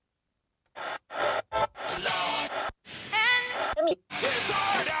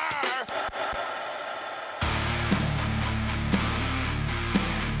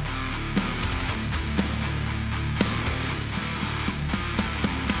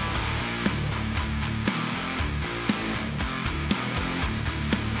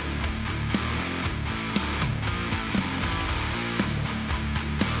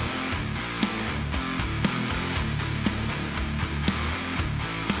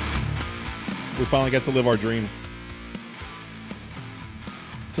We finally got to live our dream.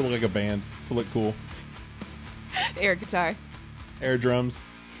 To look like a band. To look cool. Air guitar. Air drums.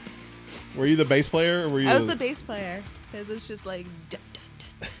 Were you the bass player? Or were you I was the bass player. Because it's just like...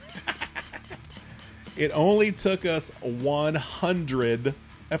 It only took us 100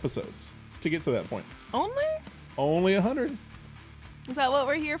 episodes to get to that point. Only? Only 100. Is that what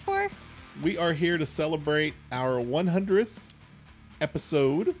we're here for? We are here to celebrate our 100th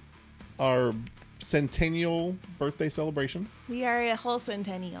episode, our Centennial birthday celebration. We are a whole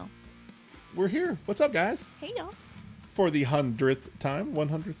Centennial. We're here. What's up, guys? Hey, y'all. For the 100th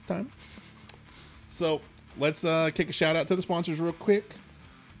time. So, let's kick a shout out to the sponsors real quick.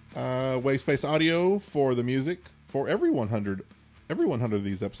 Wave Space Audio for the music for every 100 of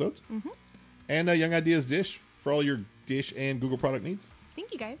these episodes. Mm-hmm. And Young Ideas Dish for all your Dish and Google product needs.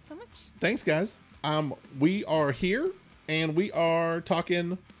 Thank you guys so much. Thanks, guys. We are here and we are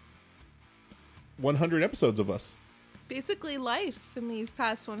talking 100 episodes of us. Basically life in these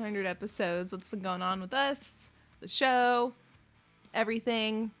past 100 episodes. What's been going on with us, the show,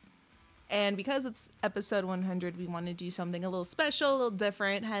 everything. And because it's episode 100, we want to do something a little special, a little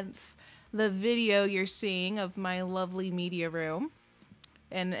different. Hence the video you're seeing of my lovely media room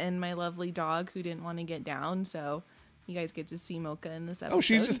and my lovely dog who didn't want to get down. So you guys get to see Mocha in this episode. Oh,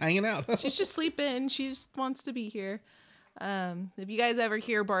 she's just hanging out. She's just sleeping. She just wants to be here. If you guys ever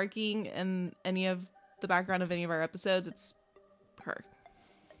hear barking in any of the background of any of our episodes, it's her.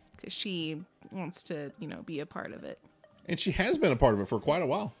 Because she wants to, be a part of it. And she has been a part of it for quite a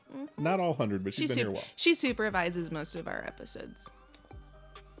while. Mm-hmm. Not all 100, but she's been here a while. She supervises most of our episodes.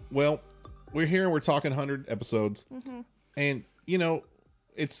 Well, we're here and we're talking 100 episodes. Mm-hmm. And,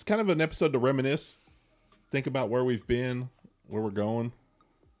 it's kind of an episode to reminisce. Think about where we've been, where we're going,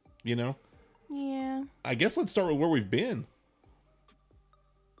 Yeah. I guess let's start with where we've been.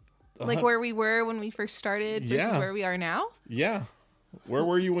 Like where we were when we first started versus where we are now? Yeah. Where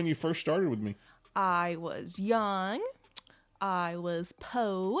were you when you first started with me? I was young. I was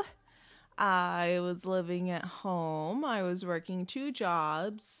po. I was living at home. I was working 2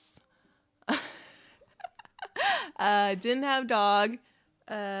 jobs. Didn't have dog.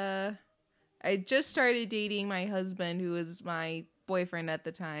 I just started dating my husband, who was my boyfriend at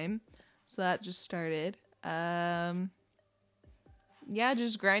the time. So that just started.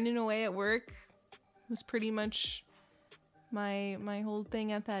 Just grinding away at work was pretty much my whole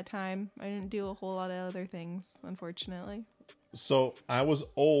thing at that time. I didn't do a whole lot of other things, unfortunately. So I was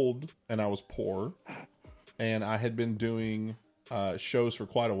old and I was poor, and I had been doing shows for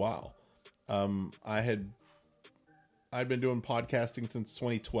quite a while. I'd been doing podcasting since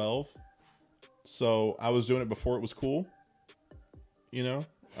 2012, so I was doing it before it was cool.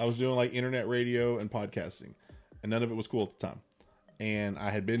 I was doing like internet radio and podcasting, and none of it was cool at the time. And I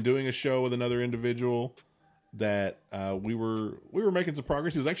had been doing a show with another individual that we were making some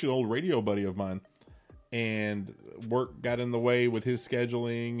progress. He was actually an old radio buddy of mine, and work got in the way with his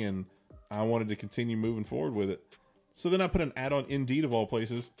scheduling, and I wanted to continue moving forward with it. So then I put an ad on Indeed of all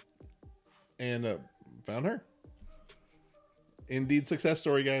places, and found her. Indeed success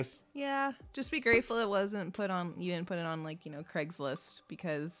story, guys. Yeah, just be grateful it wasn't put on. You didn't put it on Craigslist,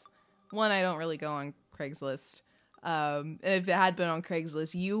 because one, I don't really go on Craigslist. And if it had been on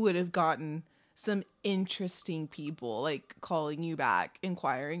Craigslist, you would have gotten some interesting people calling you back,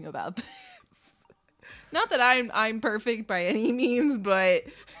 inquiring about this. Not that I'm perfect by any means, but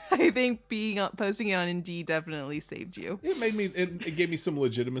I think posting it on Indeed definitely saved you. It gave me some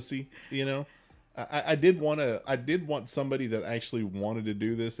legitimacy, I did want somebody that actually wanted to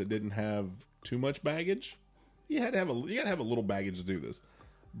do this, that didn't have too much baggage. You gotta have a little baggage to do this.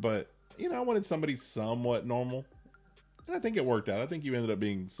 But, I wanted somebody somewhat normal. And I think it worked out. I think you ended up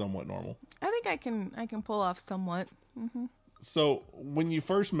being somewhat normal. I think I can pull off somewhat. Mm-hmm. So when you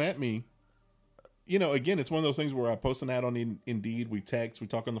first met me, again, it's one of those things where I post an ad on Indeed, we text, we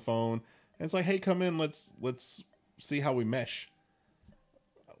talk on the phone, and it's like, hey, come in, let's see how we mesh.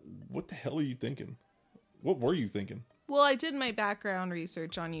 What the hell are you thinking? What were you thinking? Well, I did my background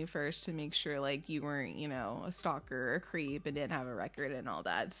research on you first to make sure you weren't, a stalker or a creep and didn't have a record and all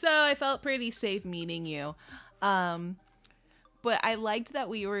that. So I felt pretty safe meeting you. But I liked that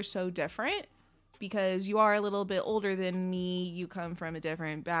we were so different, because you are a little bit older than me. You come from a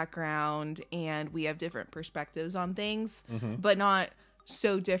different background, and we have different perspectives on things, but not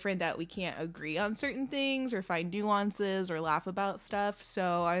so different that we can't agree on certain things or find nuances or laugh about stuff.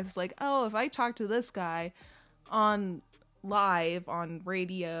 So I was like, oh, if I talk to this guy on live, on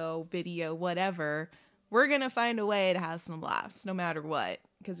radio, video, whatever, we're going to find a way to have some laughs no matter what.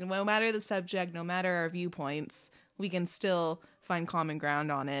 Because no matter the subject, no matter our viewpoints, we can still find common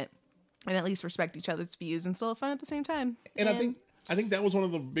ground on it. and at least respect each other's views and still have fun at the same time. And I think that was one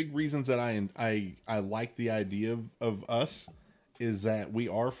of the big reasons that I like the idea of us, is that we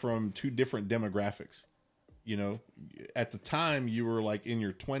are from two different demographics. You know, at the time you were like in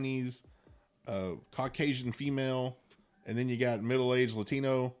your 20s, Caucasian female, and then you got middle-aged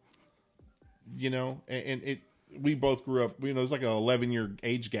Latino, you know, and we both grew up, you know, it's like an 11-year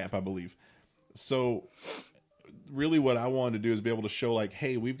age gap, I believe. So really what I wanted to do is be able to show like,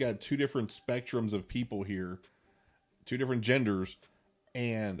 hey, we've got two different spectrums of people here, two different genders,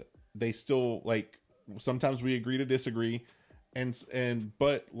 and they still, like, sometimes we agree to disagree,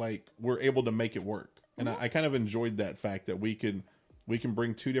 but like we're able to make it work. And I kind of enjoyed that fact that we can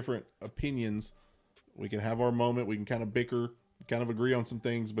bring two different opinions. We can have our moment. We can kind of bicker, kind of agree on some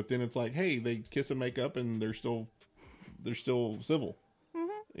things, but then it's like, hey, they kiss and make up, and they're still civil.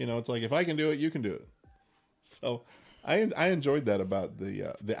 Mm-hmm. You know, it's like, if I can do it, you can do it. So I enjoyed that about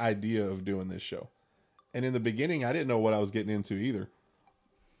the idea of doing this show. And in the beginning, I didn't know what I was getting into either.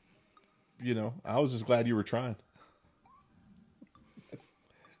 You know, I was just glad you were trying.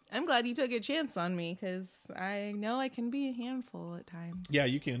 I'm glad you took a chance on me, because I know I can be a handful at times. Yeah,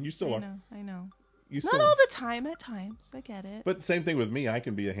 you can. You still are. I know. Not all the time. At times, I get it. But same thing with me. I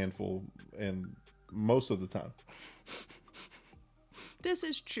can be a handful, and most of the time. This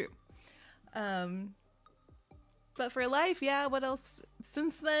is true. But for life, yeah. What else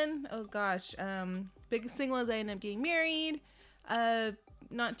since then? Oh gosh. Biggest thing was I ended up getting married.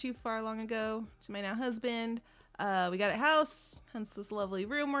 Not too far long ago to my now husband. We got a house, hence this lovely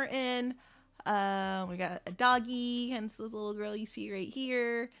room we're in. We got a doggy, hence this little girl you see right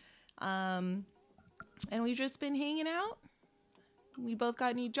here. And we've just been hanging out. We both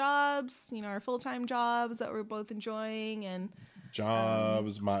got new jobs, you know, our full-time jobs that we're both enjoying. And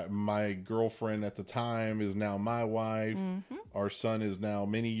jobs. My girlfriend at the time is now my wife. Mm-hmm. Our son is now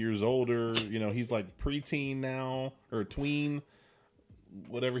many years older. You know, he's like preteen now, or tween,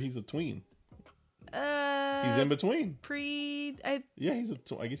 whatever. He's a tween. He's in between. I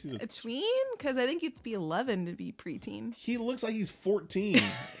guess he's a tween, because I think you have to be 11 to be preteen. He looks like he's 14.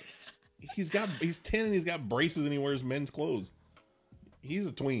 He's 10 and he's got braces and he wears men's clothes. He's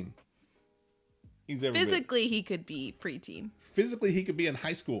a tween. He's every physically bit. He could be preteen. Physically, he could be in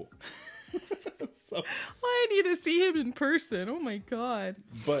high school. So, I need to see him in person. Oh my god!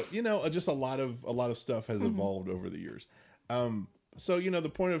 But you know, just a lot of stuff has evolved over the years. So, you know, the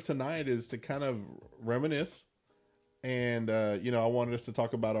point of tonight is to kind of reminisce. And, you know, I wanted us to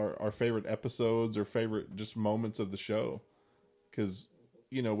talk about our favorite episodes or favorite just moments of the show. Because,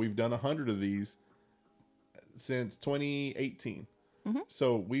 you know, we've done 100 of these since 2018. Mm-hmm.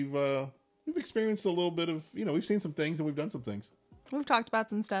 So we've experienced a little bit of, you know, we've seen some things and we've done some things. We've talked about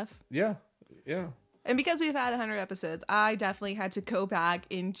some stuff. Yeah. Yeah. And because we've had 100 episodes, I definitely had to go back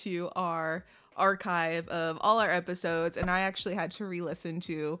into our archive of all our episodes, and I actually had to re-listen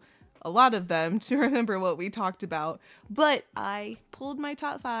to a lot of them to remember what we talked about. But I pulled my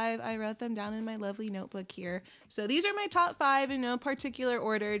top 5. I wrote them down in my lovely notebook here. So these are my top 5 in no particular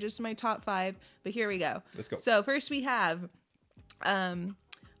order, just my top 5. But here we go. Let's go. So first we have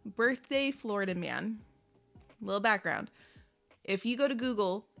birthday Florida man. A little background. If you go to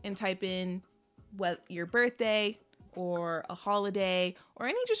Google and type in what your birthday or a holiday or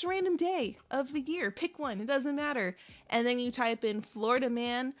any just random day of the year, pick one, it doesn't matter, and then you type in Florida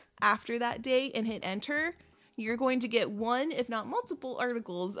man after that date and hit enter, you're going to get one, if not multiple,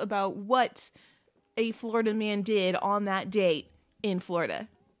 articles about what a Florida man did on that date in Florida.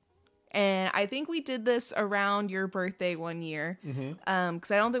 And I think we did this around your birthday one year, because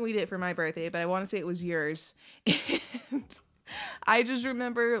I don't think we did it for my birthday, but I want to say it was yours. And I just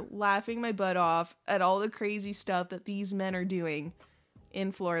remember laughing my butt off at all the crazy stuff that these men are doing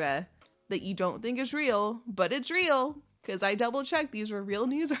in Florida that you don't think is real, but it's real, because I double checked. These were real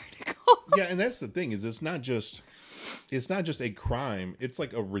news articles. Yeah, and that's the thing, is it's not just a crime. It's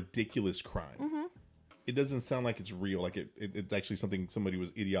like a ridiculous crime. Mm-hmm. It doesn't sound like it's real. Like it's actually something somebody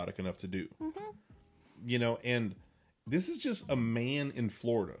was idiotic enough to do. Mm-hmm. You know, and this is just a man in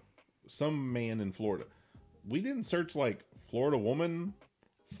Florida. Some man in Florida. We didn't search like Florida woman,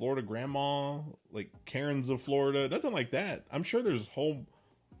 Florida grandma, like Karens of Florida, nothing like that. I'm sure there's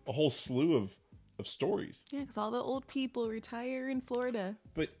a whole slew of stories. Yeah, because all the old people retire in Florida.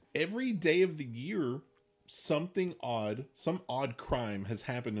 But every day of the year, some odd crime has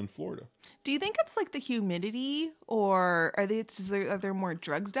happened in Florida. Do you think it's like the humidity, or are there more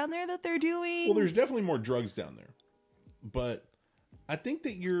drugs down there that they're doing? Well, there's definitely more drugs down there, but I think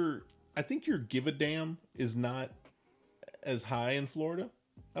your give a damn is not as high in Florida.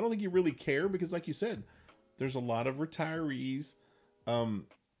 I don't think you really care because, like you said, there's a lot of retirees.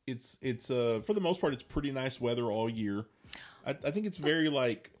 it's for the most part, it's pretty nice weather all year. I think it's very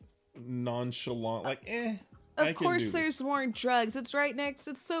like nonchalant, like Of course, there's more drugs. It's right next.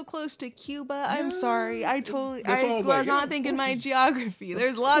 It's so close to Cuba. I'm sorry. I was not thinking my geography.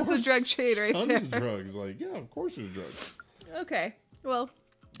 There's lots of drug trade right there. Tons of drugs. Like, yeah, of course there's drugs. Okay. Well,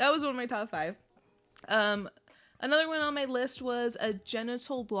 that was one of my top 5. Another one on my list was a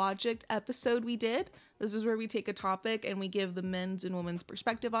genital logic episode we did. This is where we take a topic and we give the men's and women's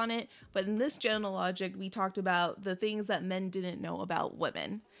perspective on it. But in this genital logic, we talked about the things that men didn't know about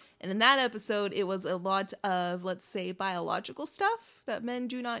women. And in that episode, it was a lot of, let's say, biological stuff that men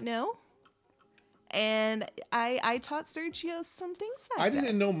do not know. And I taught Sergio some things that I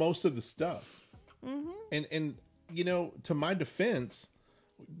didn't know most of the stuff. Mm-hmm. And you know, to my defense,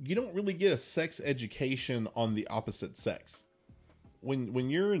 you don't really get a sex education on the opposite sex. When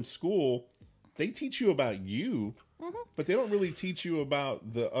you're in school, they teach you about you, mm-hmm. but they don't really teach you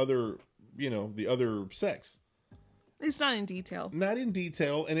about the other, the other sex. It's not in detail. Not in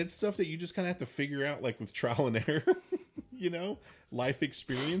detail, and it's stuff that you just kind of have to figure out, like with trial and error, life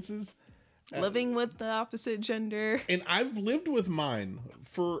experiences. Living with the opposite gender. And I've lived with mine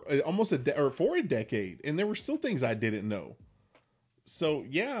for almost for a decade, and there were still things I didn't know. So,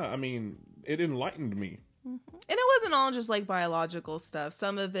 yeah, I mean, it enlightened me. Mm-hmm. And it wasn't all just like biological stuff.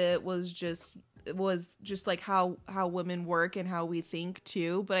 Some of it was just like how women work and how we think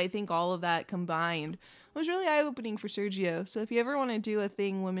too. But I think all of that combined was really eye-opening for Sergio. So if you ever want to do a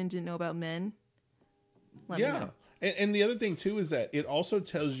thing women didn't know about men, let me know. And the other thing too is that it also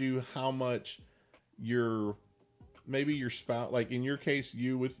tells you how much maybe your spouse, like in your case,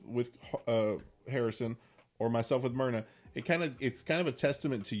 you with Harrison or myself with Myrna, it's kind of a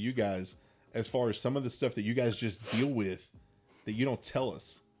testament to you guys as far as some of the stuff that you guys just deal with that you don't tell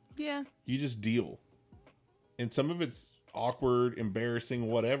us. Yeah. You just deal. And some of it's awkward, embarrassing,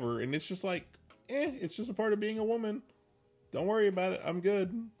 whatever. And it's just like, it's just a part of being a woman. Don't worry about it. I'm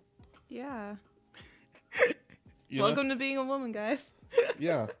good. Yeah. Welcome to being a woman, guys.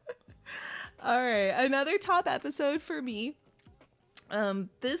 Yeah. All right. Another top episode for me.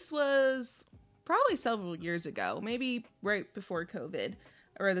 This was probably several years ago, maybe right before COVID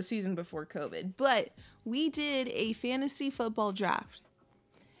or the season before COVID, but we did a fantasy football draft.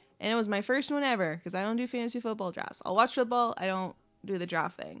 And it was my first one ever because I don't do fantasy football drafts. I'll watch football. I don't do the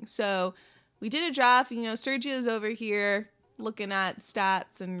draft thing. So we did a draft. Sergio's over here looking at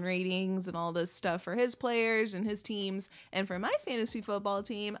stats and ratings and all this stuff for his players and his teams. And for my fantasy football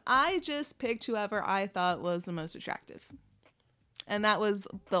team, I just picked whoever I thought was the most attractive. And that was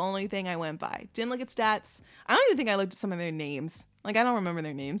the only thing I went by. Didn't look at stats. I don't even think I looked at some of their names. Like, I don't remember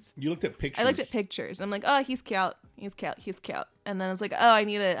their names. You looked at pictures. I looked at pictures. I'm like, oh, he's cute. He's cute. He's cute. And then I was like, oh, I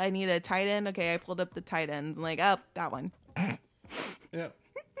need a tight end. Okay, I pulled up the tight ends. I'm like, oh, that one. Yeah,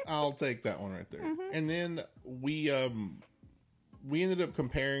 I'll take that one right there. Mm-hmm. And then we ended up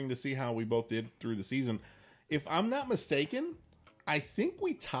comparing to see how we both did through the season. If I'm not mistaken, I think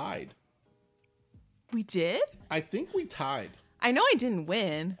we tied. We did? I think we tied. I know I didn't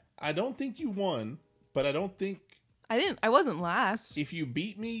win. I don't think you won, but I don't think... I wasn't last. If you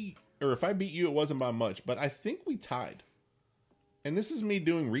beat me, or if I beat you, it wasn't by much, but I think we tied. And this is me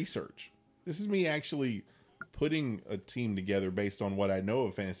doing research. This is me actually putting a team together based on what I know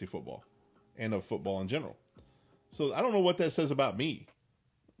of fantasy football and of football in general. So I don't know what that says about me.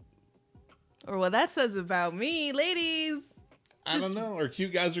 Or what that says about me, ladies. I don't know. Or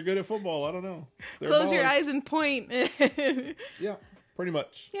cute guys are good at football. I don't know. Close your eyes and point. Yeah, pretty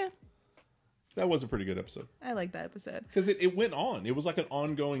much. Yeah. That was a pretty good episode. I like that episode. Because it went on. It was like an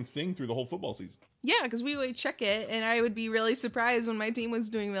ongoing thing through the whole football season. Yeah, because we would check it, and I would be really surprised when my team was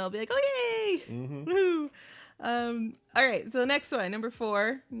doing well. I'd be like, oh, yay! Mm-hmm. Woo! All right, so the next one, number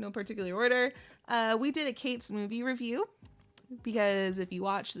 4, no particular order. We did a Kate's movie review, because if you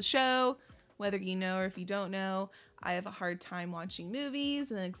watch the show, whether you know or if you don't know, I have a hard time watching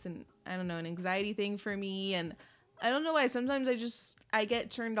movies, and it's an anxiety thing for me, and I don't know why. Sometimes I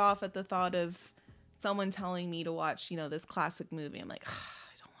get turned off at the thought of someone telling me to watch, this classic movie. I'm like,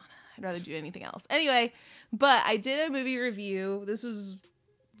 I don't want to. I'd rather do anything else. Anyway, but I did a movie review. This was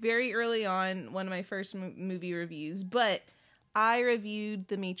very early on, one of my first movie reviews, but I reviewed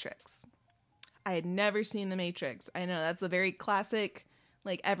The Matrix. I had never seen The Matrix. I know that's a very classic,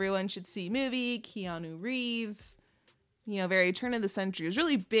 like everyone should see movie. Keanu Reeves. Very turn of the century. It was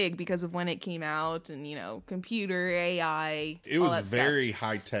really big because of when it came out and, computer, AI. It was very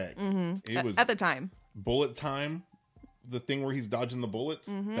high tech. Mm-hmm. It was at the time. Bullet time, the thing where he's dodging the bullets.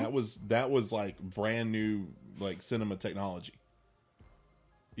 Mm-hmm. That was like brand new, like cinema technology.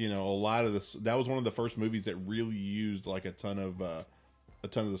 A lot of this, that was one of the first movies that really used like a ton of a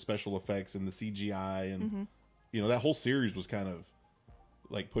ton of the special effects and the CGI, and you know, that whole series was kind of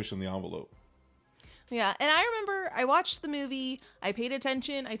like pushing the envelope. Yeah, and I remember I watched the movie, I paid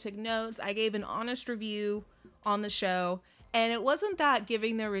attention, I took notes, I gave an honest review on the show, and it wasn't that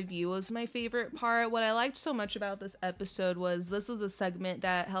giving the review was my favorite part. What I liked so much about this episode was this was a segment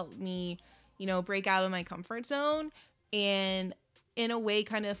that helped me, you know, break out of my comfort zone, and in a way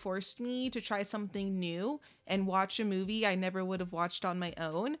kind of forced me to try something new and watch a movie I never would have watched on my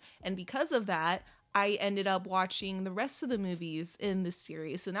own. And because of that, I ended up watching the rest of the movies in this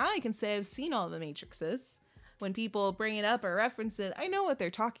series. So now I can say I've seen all the Matrixes. When people bring it up or reference it, I know what they're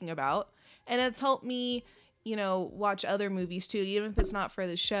talking about. And it's helped me, you know, watch other movies too. Even if it's not for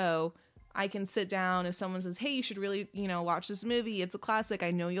the show, I can sit down if someone says, hey, you should really, you know, watch this movie. It's a classic.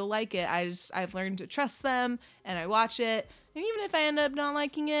 I know you'll like it. I've learned to trust them and I watch it. And even if I end up not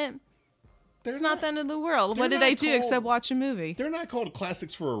liking it, it's not the end of the world. What did I do except watch a movie? They're not called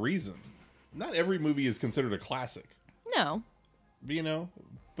classics for a reason. Not every movie is considered a classic. No. You know?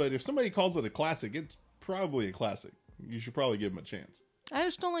 But if somebody calls it a classic, it's probably a classic. You should probably give them a chance. I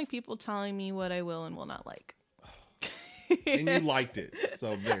just don't like people telling me what I will and will not like. And you liked it,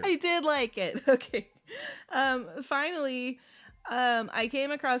 so there. I did like it. Okay. Finally, I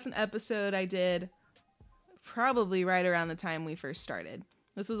came across an episode I did probably right around the time we first started.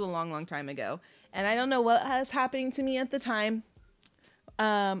 This was a long, long time ago. And I don't know what was happening to me at the time.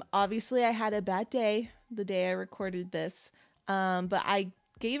 Obviously I had a bad day the day I recorded this. But I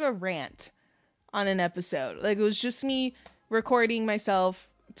gave a rant on an episode. Like, it was just me recording myself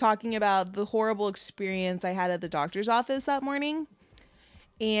talking about the horrible experience I had at the doctor's office that morning.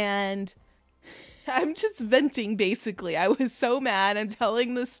 And I'm just venting, basically. I was so mad. I'm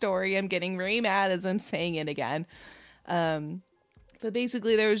telling the story. I'm getting very mad as I'm saying it again. But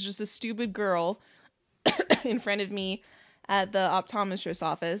basically, there was just a stupid girl in front of me at the optometrist's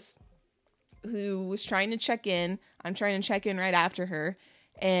office who was trying to check in. I'm trying to check in right after her.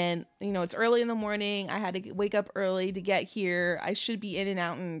 And, you know, it's early in the morning. I had to wake up early to get here. I should be in and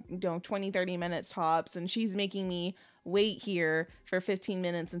out in, you know, 20, 30 minutes tops. And she's making me wait here for 15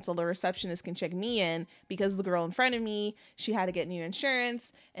 minutes until the receptionist can check me in, because the girl in front of me, she had to get new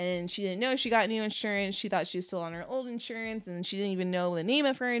insurance and she didn't know she got new insurance. She thought she was still on her old insurance and she didn't even know the name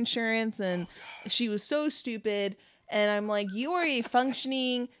of her insurance. And she was so stupid. And I'm like, you are a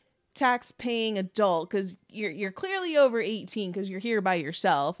functioning tax-paying adult, because you're clearly over 18 because you're here by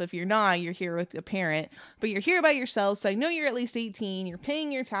yourself. If you're not, you're here with a parent, but you're here by yourself, so I know you're at least 18. You're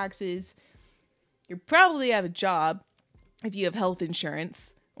paying your taxes. You probably have a job if you have health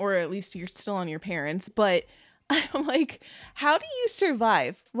insurance, or at least you're still on your parents. But I'm like, how do you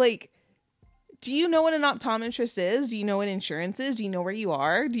survive? Like, do you know what an optometrist is? Do you know what insurance is? Do you know where you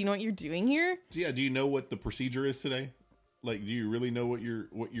are? Do you know what you're doing here? Yeah. Do you know what the procedure is today? Like, do you really know what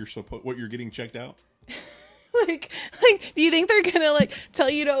you're getting checked out? like, do you think they're gonna like tell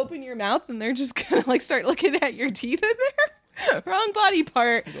you to open your mouth and they're just gonna like start looking at your teeth in there? Wrong body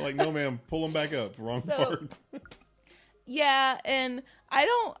part. They're like, no, ma'am, pull them back up. Wrong part. Yeah, and I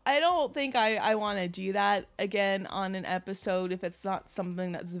don't think I want to do that again on an episode if it's not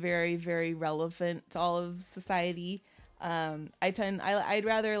something that's very, very relevant to all of society. I'd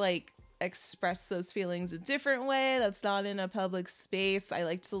rather like express those feelings a different way that's not in a public space. I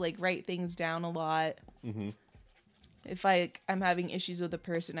like to like write things down a lot. Mm-hmm. If I'm having issues with a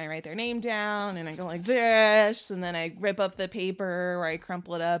person, I write their name down and I go like this, and then I rip up the paper or I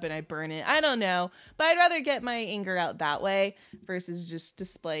crumple it up and I burn it. I don't know, but I'd rather get my anger out that way versus just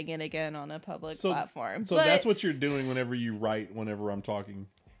displaying it again on a public platform. So that's what you're doing whenever you write, whenever I'm talking.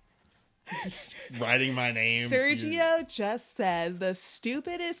 Writing my name. Sergio just said the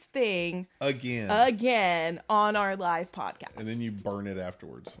stupidest thing again on our live podcast, and then you burn it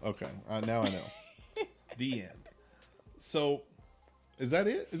afterwards. Okay, now I know. The end. So, is that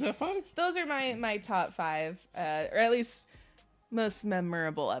it? Is that 5? Those are my top 5, or at least most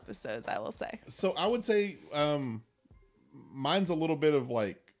memorable episodes, I will say. So I would say mine's a little bit of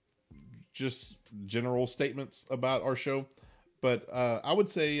like just general statements about our show, but I would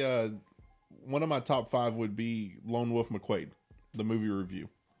say one of my top 5 would be Lone Wolf McQuade, the movie review.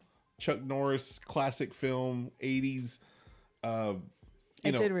 Chuck Norris, classic film, 80s. I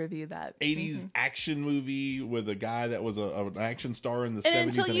did review that. 80s action movie with a guy that was an action star in the 70s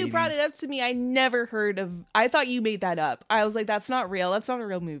and 80s. Until you brought it up to me, I never heard of... I thought you made that up. I was like, that's not real. That's not a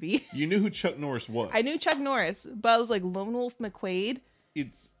real movie. You knew who Chuck Norris was. I knew Chuck Norris, but I was like, Lone Wolf McQuade?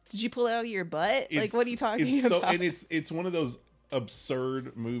 Did you pull it out of your butt? Like, what are you talking about? And it's one of those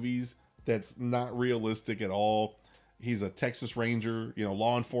absurd movies that's not realistic at all. He's a Texas Ranger,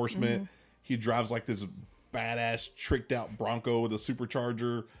 law enforcement. Mm-hmm. He drives like this badass tricked out Bronco with a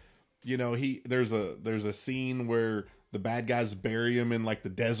supercharger. You know, there's a scene where the bad guys bury him in like the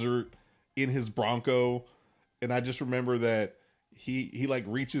desert in his Bronco, and I just remember that he like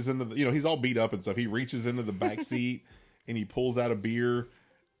reaches into the, you know, he's all beat up and stuff. He reaches into the back seat and he pulls out a beer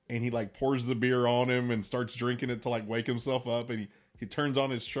and he like pours the beer on him and starts drinking it to like wake himself up, and he turns on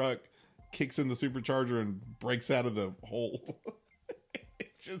his truck, kicks in the supercharger and breaks out of the hole.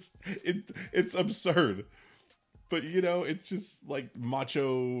 It's just it's absurd. But you know, it's just like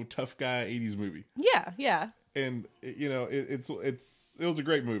macho tough guy 80s movie. Yeah. And you know, it was a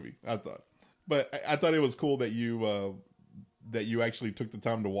great movie, I thought. But I thought it was cool that you actually took the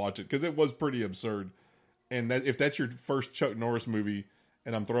time to watch it, because it was pretty absurd. And that if that's your first Chuck Norris movie,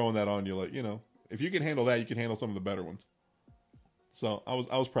 and I'm throwing that on you, like, you know, if you can handle that, you can handle some of the better ones. So I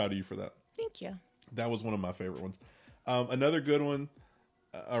was proud of you for that. Thank you. That was one of my favorite ones. Another good one,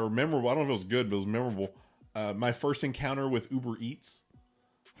 or memorable. I don't know if it was good, but it was memorable. My first encounter with Uber Eats.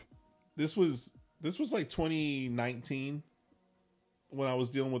 This was like 2019 when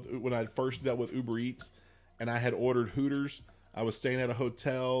I first dealt with Uber Eats, and I had ordered Hooters. I was staying at a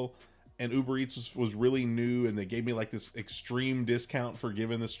hotel, and Uber Eats was really new, and they gave me like this extreme discount for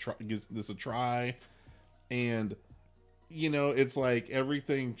giving this a try. And you know, it's like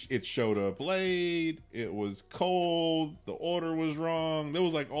everything, it showed up late, it was cold, the order was wrong. There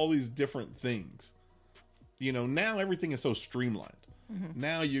was like all these different things. You know, now everything is so streamlined. Mm-hmm.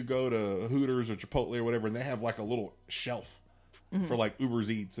 Now you go to Hooters or Chipotle or whatever, and they have like a little shelf for like Uber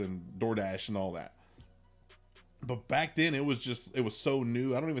Eats and DoorDash and all that. But back then it was so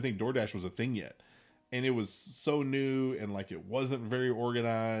new. I don't even think DoorDash was a thing yet. And it was so new, and like it wasn't very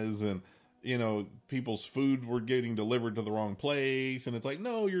organized, and you know, people's food were getting delivered to the wrong place, and it's like,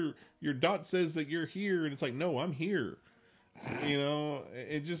 no, your dot says that you're here, and it's like, no, I'm here. You know,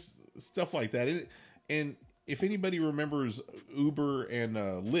 it just stuff like that. And if anybody remembers Uber and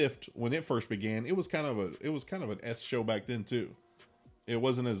Lyft when it first began, it was kind of an S show back then too. It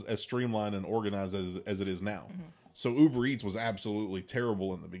wasn't as streamlined and organized as it is now. Mm-hmm. So Uber Eats was absolutely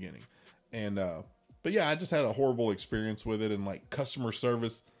terrible in the beginning, and but yeah, I just had a horrible experience with it, and like customer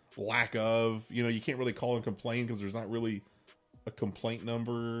service. Lack of, you know, you can't really call and complain because there's not really a complaint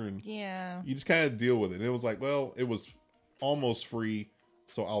number, and yeah, you just kind of deal with it. And it was like, well, it was almost free,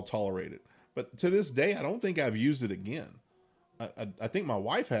 so I'll tolerate it. But to this day, I don't think I've used it again. I think my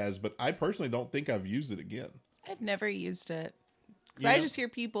wife has, but I personally don't think I've used it again. I've never used it because I just hear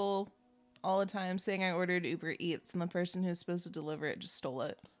people all the time saying I ordered Uber Eats, and the person who's supposed to deliver it just stole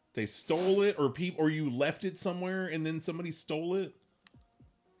it. They stole it, or you left it somewhere and then somebody stole it.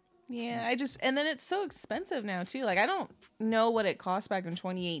 Yeah, and then it's so expensive now too. Like, I don't know what it cost back in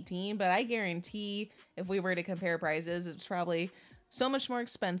 2018, but I guarantee if we were to compare prices, it's probably so much more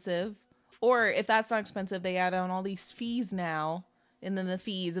expensive. Or if that's not expensive, they add on all these fees now, and then the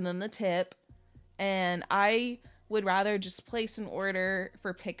fees, and then the tip. And I would rather just place an order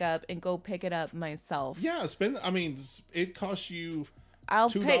for pickup and go pick it up myself. Yeah, it costs you. I'll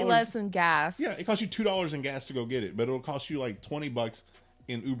pay less in gas. Yeah, it costs you $2 in gas to go get it, but it'll cost you like $20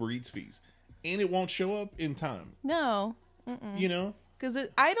 in Uber Eats fees, and it won't show up in time. No. You know, because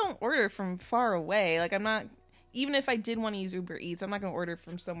I don't order from far away. Like, I'm not, even if I did want to use Uber Eats, I'm not going to order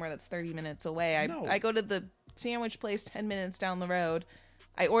from somewhere that's 30 minutes away. I go to the sandwich place 10 minutes down the road.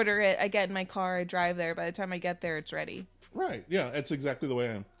 I order it, I get in my car, I drive there. By the time I get there, it's ready. Right. Yeah, that's exactly the way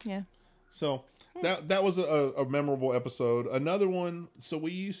I am. Yeah. So that was a memorable episode. Another one. So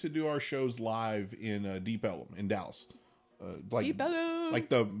we used to do our shows live in Deep Ellum in Dallas. Like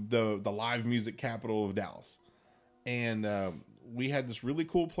the live music capital of Dallas. And we had this really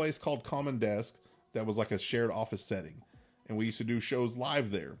cool place called Common Desk that was like a shared office setting. And we used to do shows live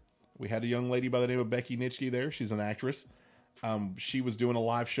there. We had a young lady by the name of Becky Nitschke there. She's an actress. She was doing a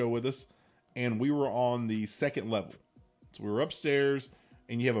live show with us. And we were on the second level. So we were upstairs,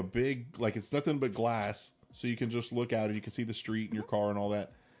 and you have a big, like, it's nothing but glass. So you can just look out and you can see the street and your car and all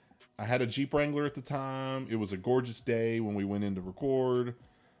that. I had a Jeep Wrangler at the time. It was a gorgeous day when we went in to record.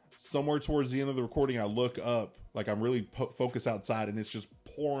 Somewhere towards the end of the recording, I look up, like I'm really focused outside, and it's just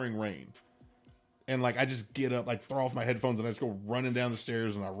pouring rain. And like I just get up, like throw off my headphones, and I just go running down the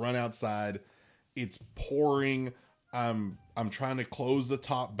stairs, and I run outside. It's pouring. I'm trying to close the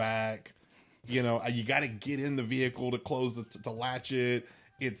top back. You know, you got to get in the vehicle to close to latch it.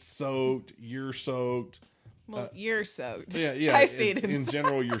 It's soaked. You're soaked. Well, you're soaked. Yeah. I see it in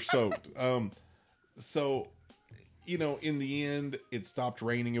general, you're soaked. So, you know, in the end, it stopped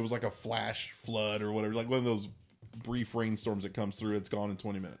raining. It was like a flash flood or whatever, like one of those brief rainstorms that comes through. It's gone in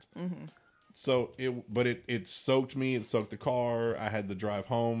 20 minutes. Mm-hmm. So it soaked me. It soaked the car. I had to drive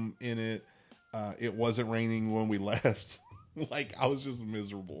home in it. It wasn't raining when we left. Like, I was just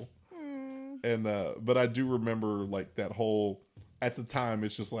miserable. And but I do remember like that whole, at the time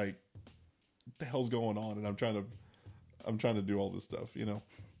it's just like, what the hell's going on? And I'm trying to do all this stuff, you know.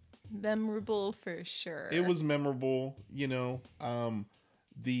 Memorable for sure. It was memorable, you know.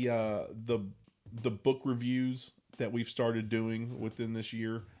 The book reviews that we've started doing within this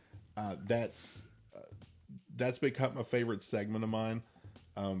year, that's become a favorite segment of mine,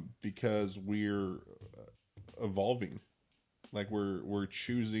 because we're evolving. Like we're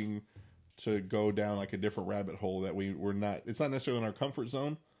choosing to go down like a different rabbit hole that we're not. It's not necessarily in our comfort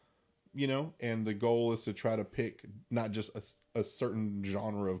zone, you know. And the goal is to try to pick not just a certain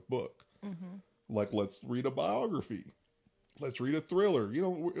genre of book. Like, let's read a biography, let's read a thriller. You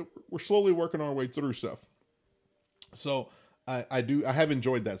know, we're slowly working our way through stuff. So I have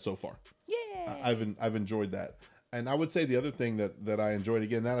enjoyed that so far. Yeah, I've enjoyed that. And I would say the other thing that I enjoyed,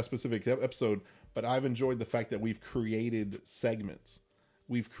 again, not a specific episode, but I've enjoyed the fact that we've created segments.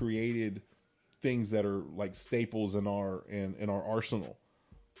 We've created things that are like staples in our arsenal.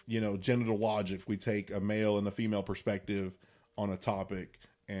 You know, genital logic. We take a male and a female perspective on a topic,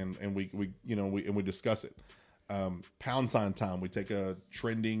 and we discuss it. Pound sign time. We take a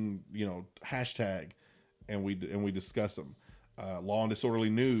trending, you know, hashtag, and we discuss them. Law and disorderly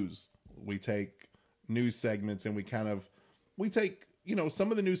news. We take news segments and we take, you know,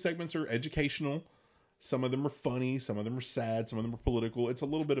 some of the news segments are educational, some of them are funny, some of them are sad, some of them are political. It's a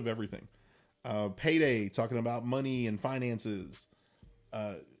little bit of everything. Payday, talking about money and finances.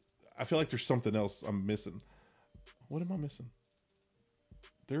 I feel like there's something else I'm missing. What am I missing?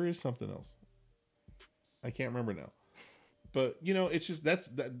 There is something else. I can't remember now. But, you know, it's just,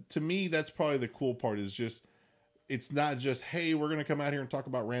 to me, that's probably the cool part, is just, it's not just, hey, we're going to come out here and talk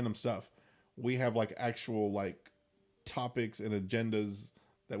about random stuff. We have like actual like topics and agendas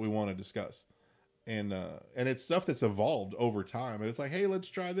that we want to discuss. And it's stuff that's evolved over time. And it's like, hey, let's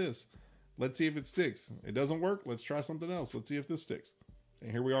try this. Let's see if it sticks. It doesn't work. Let's try something else. Let's see if this sticks. And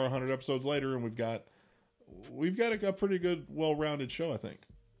here we are 100 episodes later, and we've got a pretty good, well-rounded show, I think.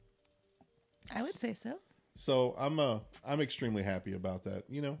 I would say so. So I'm extremely happy about that.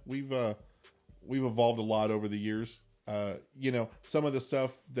 You know, we've evolved a lot over the years. You know, some of the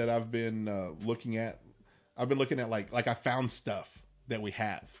stuff that I've been looking at like I found stuff that we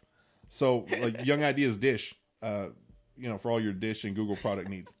have. So like Young Ideas Dish, you know, for all your Dish and Google product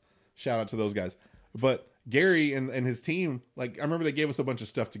needs. Shout out to those guys. But Gary and his team, like, I remember they gave us a bunch of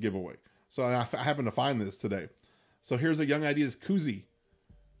stuff to give away. So I happened to find this today. So here's a Young Ideas koozie.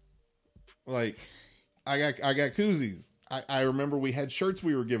 Like, I got koozies. I remember we had shirts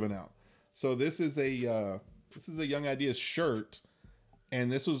we were giving out. So this is a Young Ideas shirt,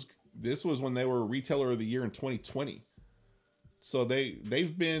 and this was when they were Retailer of the Year in 2020. So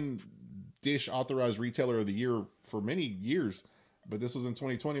they've been Dish authorized Retailer of the Year for many years, but this was in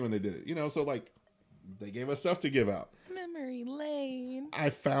 2020 when they did it. You know, so like they gave us stuff to give out. Memory lane.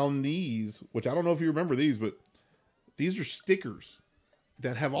 I found these, which I don't know if you remember these, but these are stickers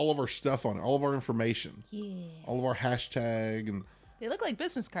that have all of our stuff on it, all of our information, all of our hashtag, and they look like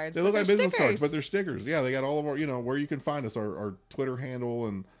business cards. They look like business cards, but they're stickers. Yeah, they got all of our, you know, where you can find us, our Twitter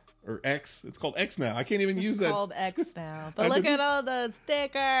handle or X. It's called X now. I can't even use that. It's called X now. But look at all the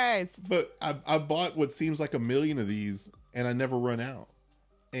stickers. But I bought what seems like 1 million of these, and I never run out.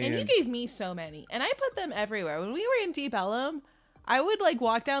 And you gave me so many, and I put them everywhere. When we were in Deep Ellum, I would like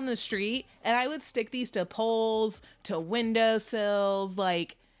walk down the street, and I would stick these to poles, to windowsills,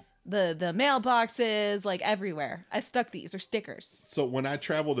 like the mailboxes, like everywhere. I stuck these. They're stickers. So when I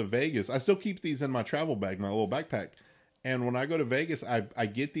travel to Vegas, I still keep these in my travel bag, my little backpack. And when I go to Vegas, I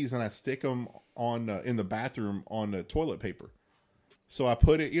get these and I stick them on in the bathroom on the toilet paper. So I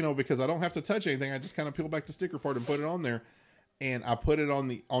put it, you know, because I don't have to touch anything. I just kind of peel back the sticker part and put it on there. And I put it on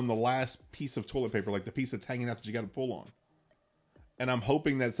the last piece of toilet paper, like the piece that's hanging out that you got to pull on. And I'm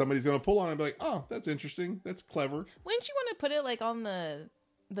hoping that somebody's going to pull on it and be like, oh, that's interesting. That's clever. Wouldn't you want to put it like on the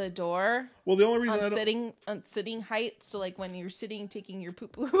door? Well, the only reason on sitting height, so like when you're sitting taking your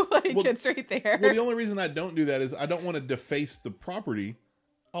poo-poo, like it's right there. Well, the only reason I don't do that is I don't want to deface the property.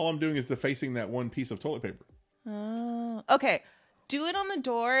 All I'm doing is defacing that one piece of toilet paper. Oh, okay. Do it on the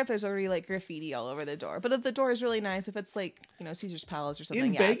door if there's already like graffiti all over the door. But if the door is really nice, if it's like, you know, Caesar's Palace or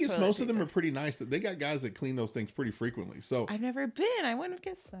something. In Vegas, most of them are pretty nice. They got guys that clean those things pretty frequently. So I've never been. I wouldn't have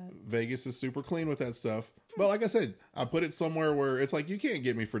guessed that. Vegas is super clean with that stuff. But like I said, I put it somewhere where it's like, you can't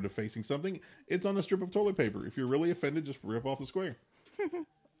get me for defacing something. It's on a strip of toilet paper. If you're really offended, just rip off the square.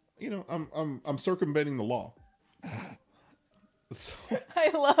 You know, I'm circumventing the law. So, I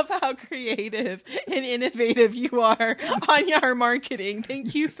love how creative and innovative you are on your marketing.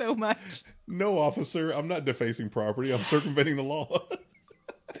 Thank you so much. no, officer, I'm not defacing property. I'm circumventing the law.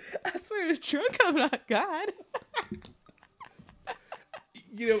 I swear it's drunk, I'm not God.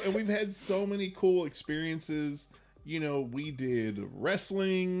 And we've had so many cool experiences. We did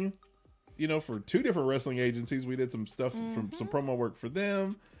wrestling, for 2 different wrestling agencies. We did some stuff from some promo work for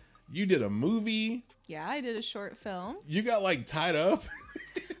them. You did a movie. Yeah, I did a short film. You got like tied up.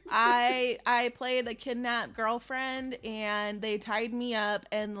 I played a kidnapped girlfriend, and they tied me up,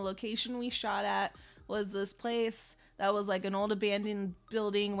 and the location we shot at was this place that was like an old abandoned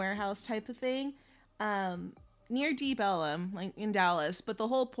building warehouse type of thing, near Deep Ellum, like in Dallas. But the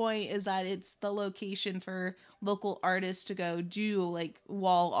whole point is that it's the location for local artists to go do like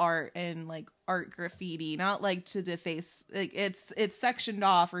wall art and like art graffiti, not like to deface. Like it's sectioned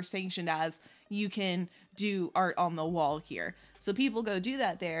off or sanctioned as you can do art on the wall here. So people go do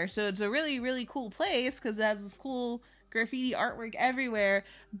that there. So it's a really, really cool place because it has this cool graffiti artwork everywhere.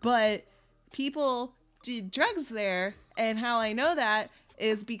 But people did drugs there. And how I know that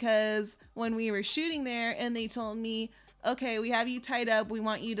is because when we were shooting there and they told me, okay, we have you tied up. We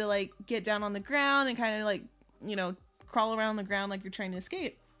want you to like get down on the ground and kind of like, crawl around the ground like you're trying to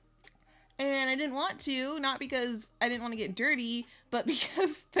escape. And I didn't want to, not because I didn't want to get dirty, but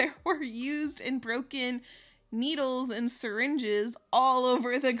because there were used and broken needles and syringes all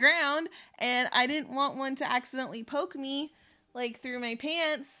over the ground, and I didn't want one to accidentally poke me like through my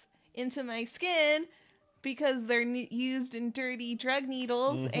pants into my skin because they're used and dirty drug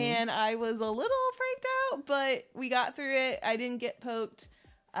needles. And I was a little freaked out, but we got through it. I didn't get poked.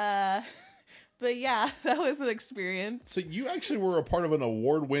 But yeah, that was an experience. So you actually were a part of an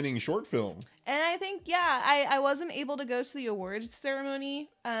award-winning short film. And I think, I wasn't able to go to the awards ceremony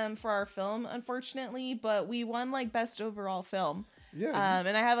for our film, unfortunately, but we won like best overall film. Yeah.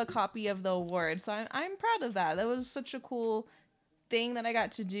 And I have a copy of the award, so I'm proud of that. That was such a cool thing that I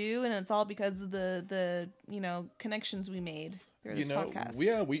got to do, and it's all because of the connections we made through this podcast.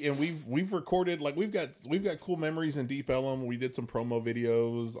 Yeah, we've recorded, like we've got cool memories in Deep Ellum. We did some promo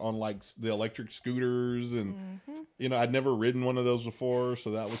videos on like the electric scooters, and I'd never ridden one of those before,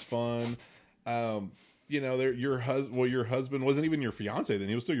 so that was fun. Your husband wasn't even your fiance then;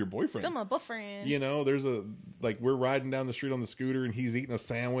 he was still your boyfriend. Still my boyfriend. There's we're riding down the street on the scooter, and he's eating a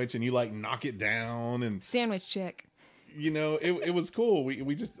sandwich, and you like knock it down, and sandwich chick. It was cool.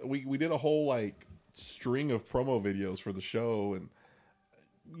 We did a whole like string of promo videos for the show, and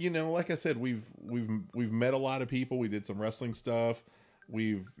like I said, we've met a lot of people. We did some wrestling stuff.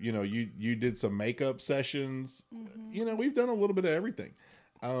 You did some makeup sessions. We've done a little bit of everything.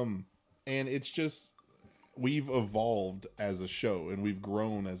 And it's just, we've evolved as a show, and we've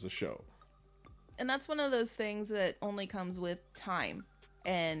grown as a show. And that's one of those things that only comes with time.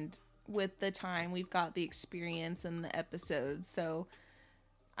 And with the time, we've got the experience and the episodes. So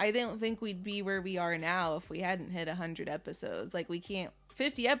I don't think we'd be where we are now if we hadn't hit 100 episodes. Like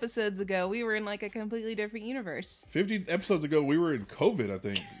 50 episodes ago, we were in like a completely different universe. 50 episodes ago, we were in COVID, I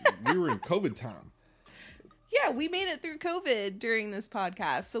think. We were in COVID time. Yeah, we made it through COVID during this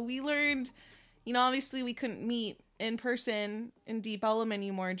podcast. So we learned, obviously we couldn't meet in person in Deep Ellum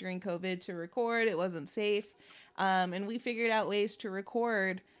anymore during COVID to record. It wasn't safe. And we figured out ways to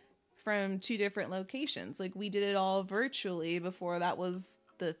record from 2 different locations. Like we did it all virtually before that was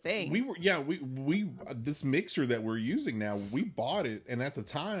the thing. We this mixer that we're using now, we bought it, and at the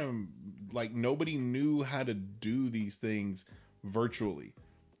time, like nobody knew how to do these things virtually.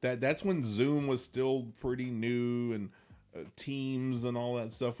 That's when Zoom was still pretty new, and Teams and all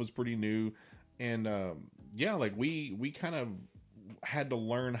that stuff was pretty new, and we kind of had to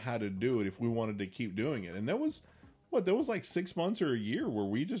learn how to do it if we wanted to keep doing it. And there was like 6 months or a year where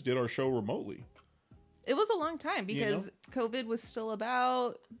we just did our show remotely. It was a long time because COVID was still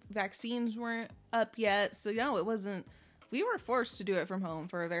about, vaccines weren't up yet. So, it wasn't, we were forced to do it from home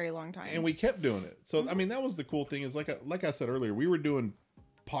for a very long time. And we kept doing it. So, I mean, that was the cool thing is like I said earlier, we were doing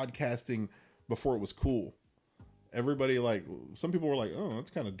podcasting before it was cool. Everybody some people were like, oh,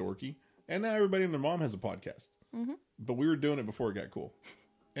 that's kind of dorky. And now everybody and their mom has a podcast. But we were doing it before it got cool.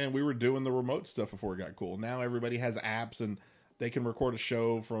 And we were doing the remote stuff before it got cool. Now everybody has apps and they can record a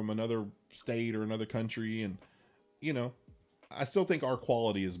show from another state or another country. And, I still think our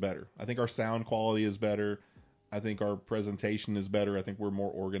quality is better. I think our sound quality is better. I think our presentation is better. I think we're more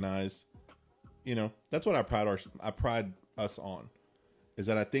organized. That's what I pride us on, is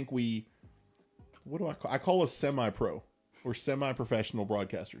that I think what do I call us semi-pro. We're semi-professional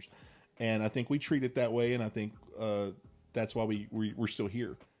broadcasters. And I think we treat it that way. And I think that's why we're still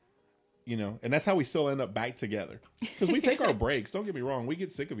here. you know, and that's how we still end up back together. Because we take our breaks. Don't get me wrong. We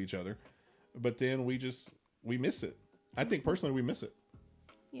get sick of each other. But then we miss it. I think personally we miss it.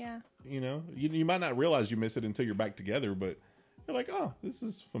 Yeah. You know, you might not realize you miss it until you're back together, but you're like, oh, this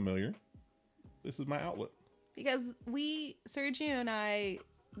is familiar. This is my outlet. Because Sergio and I,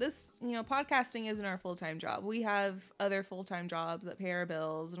 this, you know, podcasting isn't our full-time job. We have other full-time jobs that pay our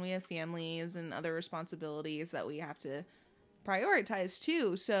bills, and we have families and other responsibilities that we have to prioritize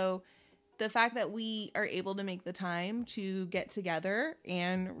too. So the fact that we are able to make the time to get together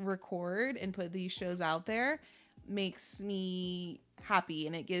and record and put these shows out there makes me happy,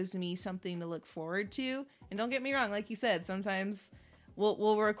 and it gives me something to look forward to. And don't get me wrong, like you said, sometimes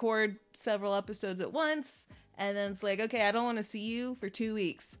we'll record several episodes at once, and then it's like, okay, I don't want to see you for 2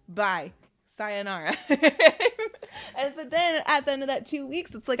 weeks. Bye. Sayonara. But then at the end of that 2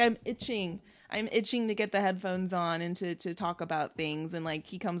 weeks, it's like I'm itching to get the headphones on and to talk about things. And like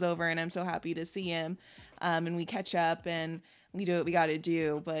he comes over and I'm so happy to see him. And we catch up and we do what we got to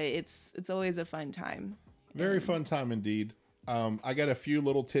do. But it's always a fun time. Very fun time indeed. I got a few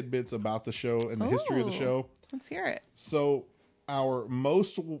little tidbits about the show and the history of the show. Let's hear it. So our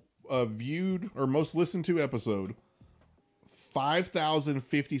most viewed or most listened to episode,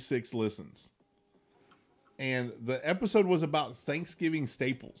 5,056 listens. And the episode was about Thanksgiving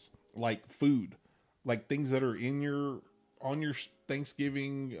staples, like food, like things that are on your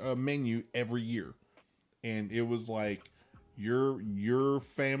Thanksgiving menu every year. And it was like your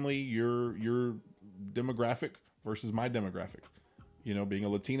family, your demographic versus my demographic. You know, being a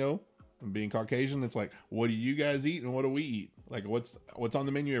Latino and being Caucasian, it's like, what do you guys eat and what do we eat? Like what's on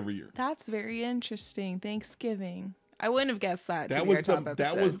the menu every year? That's very interesting. Thanksgiving. I wouldn't have guessed that. That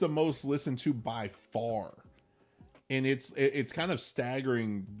was the most listened to by far. And it's kind of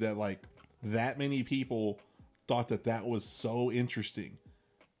staggering that like that many people thought that was so interesting.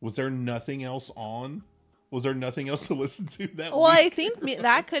 Was there nothing else on? Was there nothing else to listen to that week? I think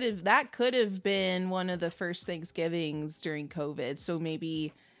that could have been one of the first Thanksgivings during COVID. So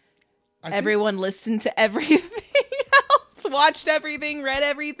maybe everyone listened to everything else, watched everything, read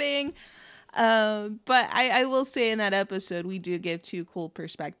everything. But I will say in that episode, we do give two cool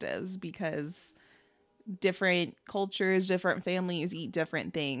perspectives because different cultures, different families eat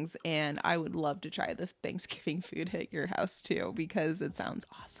different things. And I would love to try the Thanksgiving food at your house too, because it sounds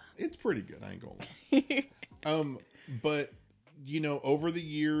awesome. It's pretty good. I ain't gonna lie. But you know, over the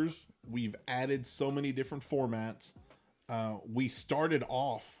years, we've added so many different formats. We started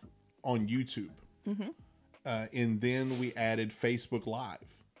off on YouTube, and then we added Facebook Live.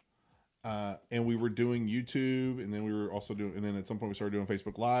 And we were doing YouTube, and then we were also doing, and then at some point we started doing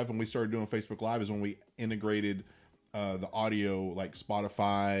Facebook Live. And we started doing Facebook Live is when we integrated the audio, like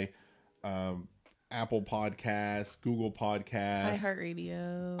Spotify, Apple Podcasts, Google Podcasts,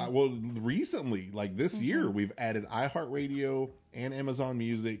 iHeartRadio. Well, recently, like this year, we've added iHeartRadio and Amazon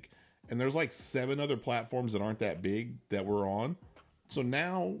Music, and there's like 7 other platforms that aren't that big that we're on. So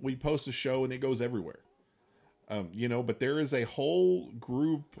now we post a show and it goes everywhere. You know, but there is a whole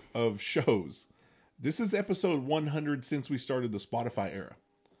group of shows. This is episode 100 since we started the Spotify era.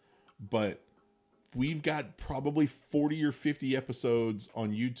 But we've got probably 40 or 50 episodes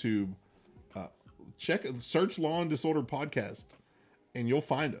on YouTube. Search Law and Disorder Podcast and you'll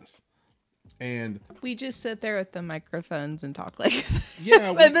find us. And we just sit there with the microphones and talk like this.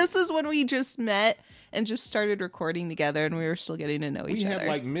 Yeah. And this is when we just met and just started recording together, and we were still getting to know each other. We had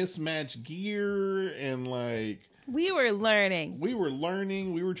like mismatched gear and like we were learning. We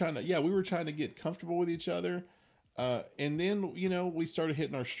were trying to get comfortable with each other. And then, you know, we started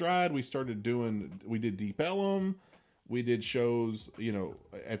hitting our stride. We did Deep Ellum. We did shows, you know,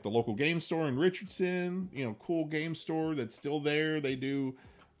 at the local game store in Richardson, you know, cool game store that's still there. They do,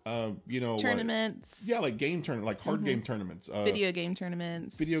 you know, tournaments. Like game tournament, like card game tournaments, video game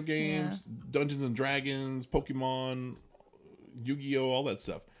tournaments, video games, Dungeons and Dragons, Pokemon, Yu-Gi-Oh, all that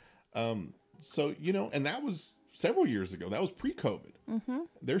stuff. So, you know, and that was several years ago. That was pre-COVID.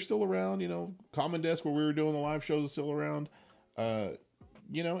 They're still around, you know. Common Desk, where we were doing the live shows, is still around.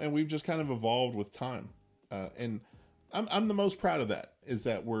 You know, and we've just kind of evolved with time. And I'm the most proud of that, is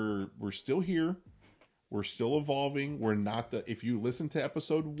that we're still here. We're still evolving. We're not if you listen to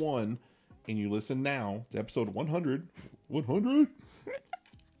episode 1 and you listen now to episode 100,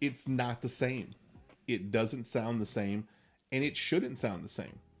 it's not the same. It doesn't sound the same, and it shouldn't sound the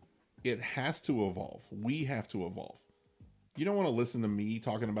same. It has to evolve. We have to evolve. You don't want to listen to me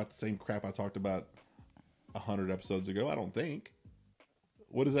talking about the same crap I talked about 100 episodes ago, I don't think.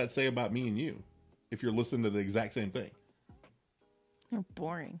 What does that say about me and you if you're listening to the exact same thing? We're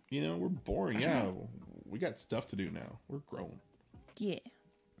boring. You know, we're boring. Yeah, we got stuff to do now. We're grown. Yeah.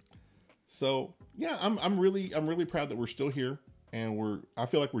 So yeah, I'm really proud that we're still here, and I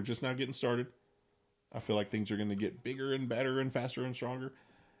feel like we're just now getting started. I feel like things are going to get bigger and better and faster and stronger.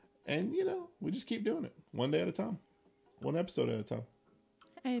 And, we just keep doing it one day at a time, one episode at a time.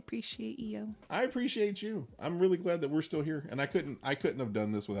 I appreciate you. I appreciate you. I'm really glad that we're still here. And I couldn't have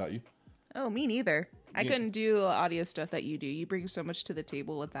done this without you. Oh, me neither. I couldn't do audio stuff that you do. You bring so much to the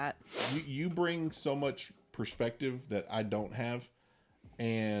table with that. You bring so much perspective that I don't have.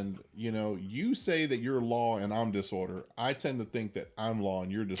 And, you say that you're law and I'm disorder. I tend to think that I'm law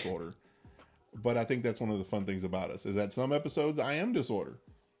and you're disorder. But I think that's one of the fun things about us, is that some episodes I am disorder,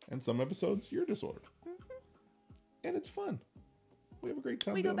 and some episodes you're disorder. Mm-hmm. And it's fun. We have a great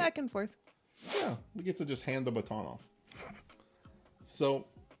time. We go back and forth. Yeah, we get to just hand the baton off. So,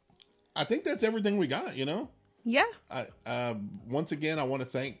 I think that's everything we got, Yeah. Once again, I want to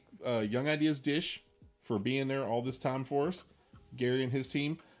thank Young Ideas Dish for being there all this time for us. Gary and his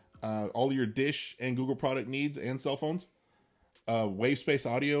team. All your Dish and Google product needs and cell phones. Wavespace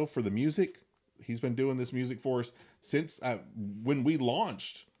Audio for the music. He's been doing this music for us since when we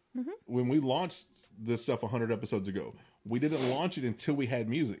launched. Mm-hmm. When we launched this stuff 100 episodes ago, we didn't launch it until we had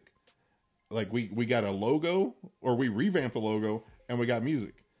music. Like we got a logo, or we revamped the logo, and we got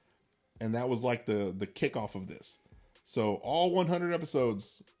music, and that was like the kickoff of this. So all 100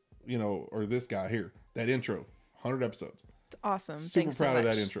 episodes, or this guy here, that intro, 100 episodes. It's awesome. Super Thanks proud so of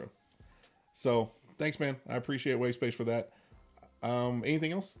much. that intro. So thanks, man. I appreciate Wavespace for that.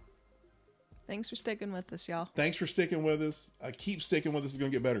 Anything else? Thanks for sticking with us, y'all. Thanks for sticking with us. Keep sticking with us. It's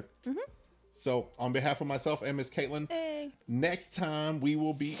going to get better. Mm-hmm. So, on behalf of myself and Miss Katelynn, hey. Next time we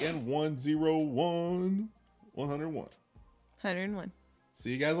will be in 101. 101. 101.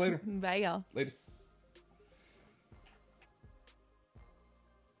 See you guys later. Bye, y'all. Later.